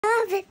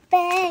love it,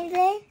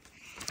 baby.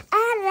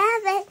 I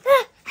love it.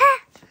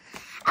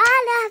 I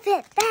love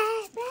it,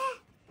 baby.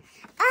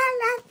 I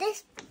love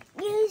this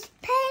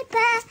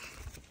newspaper.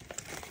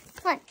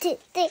 1, 2,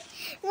 3.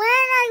 When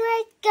I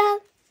wake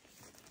up,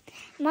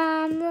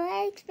 Mom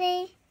wakes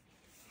me.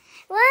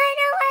 When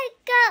I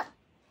wake up,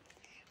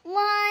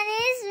 one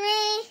is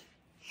me.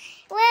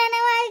 When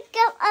I wake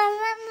up, I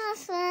love my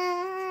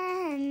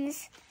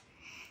friends.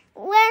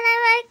 When I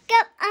wake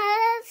up, I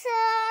love so.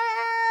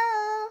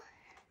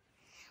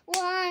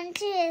 1,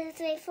 2,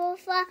 3, 4,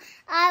 5.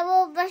 I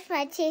will brush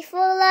my teeth for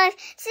life.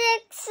 6,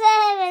 7,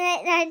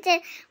 8, 9,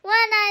 10. When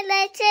I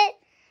let it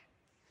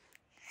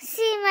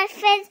see my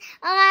friends,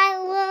 I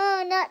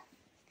will not.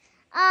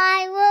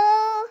 I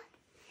will.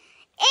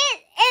 It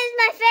is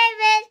my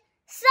favorite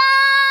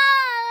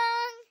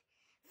song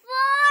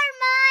for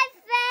my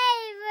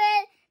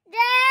favorite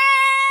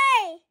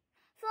day.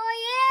 For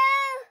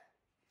you,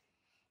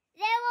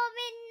 there will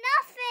be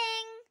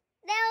nothing.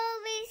 There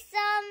will be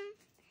some.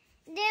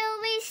 There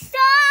will be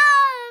so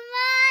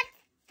much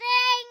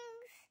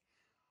things.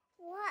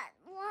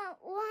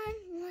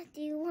 What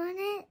do you want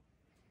it?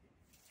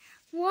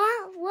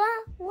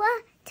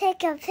 What?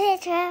 Take a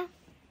picture.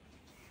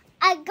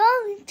 I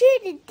go to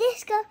the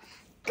disco.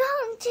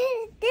 Going to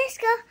the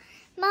disco.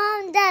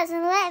 Mom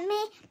doesn't let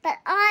me, but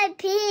I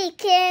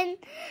peeking.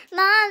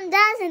 Mom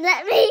doesn't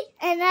let me,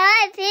 and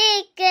I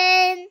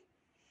peeking.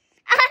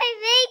 I'm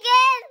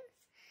peeking.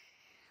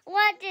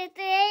 1, 2,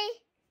 3.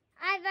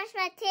 I brush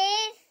my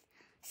teeth.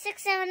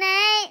 6, 7, 8.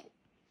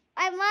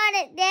 I want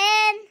it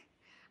then.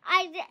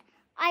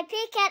 I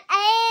peek at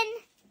Anne.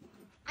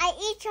 I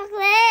eat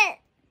chocolate.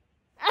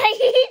 I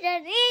eat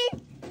and eat.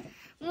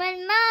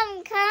 When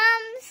Mom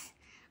comes,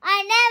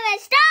 I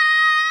never stop.